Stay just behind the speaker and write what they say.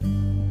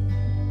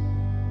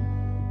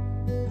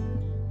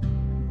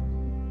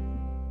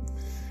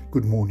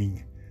Good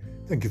morning.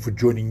 Thank you for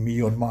joining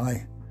me on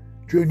my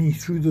journey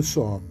through the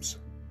Psalms.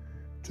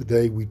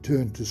 Today we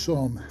turn to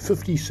Psalm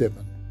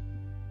 57,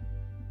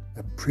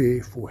 a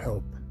prayer for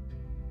help.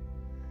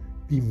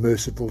 Be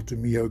merciful to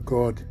me, O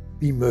God,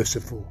 be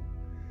merciful,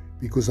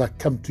 because I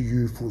come to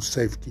you for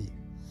safety.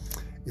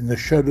 In the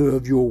shadow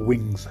of your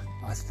wings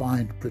I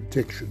find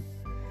protection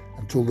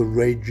until the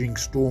raging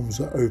storms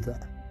are over.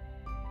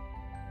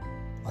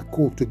 I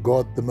call to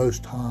God the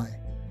Most High,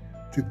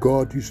 to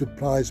God who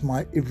supplies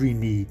my every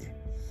need.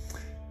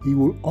 He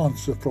will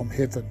answer from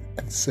heaven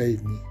and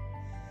save me.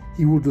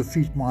 He will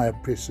defeat my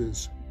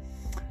oppressors.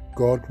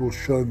 God will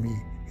show me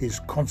his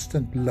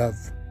constant love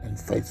and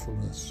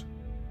faithfulness.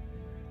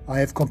 I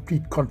have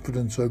complete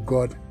confidence, O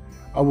God.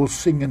 I will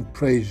sing and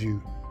praise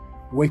you.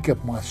 Wake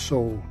up my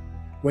soul.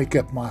 Wake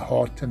up my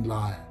heart and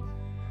lyre.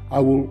 I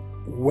will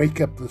wake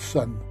up the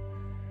sun.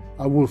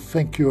 I will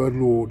thank you, O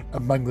Lord,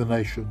 among the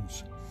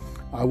nations.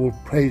 I will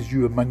praise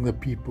you among the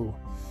people.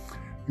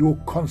 Your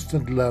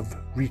constant love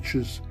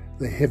reaches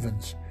the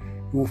heavens.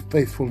 Your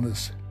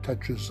faithfulness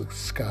touches the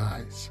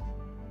skies.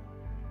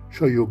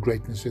 Show your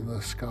greatness in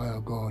the sky,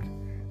 O God,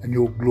 and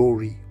your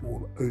glory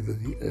all over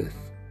the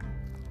earth.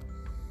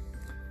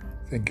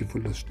 Thank you for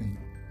listening.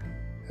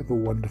 Have a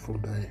wonderful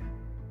day.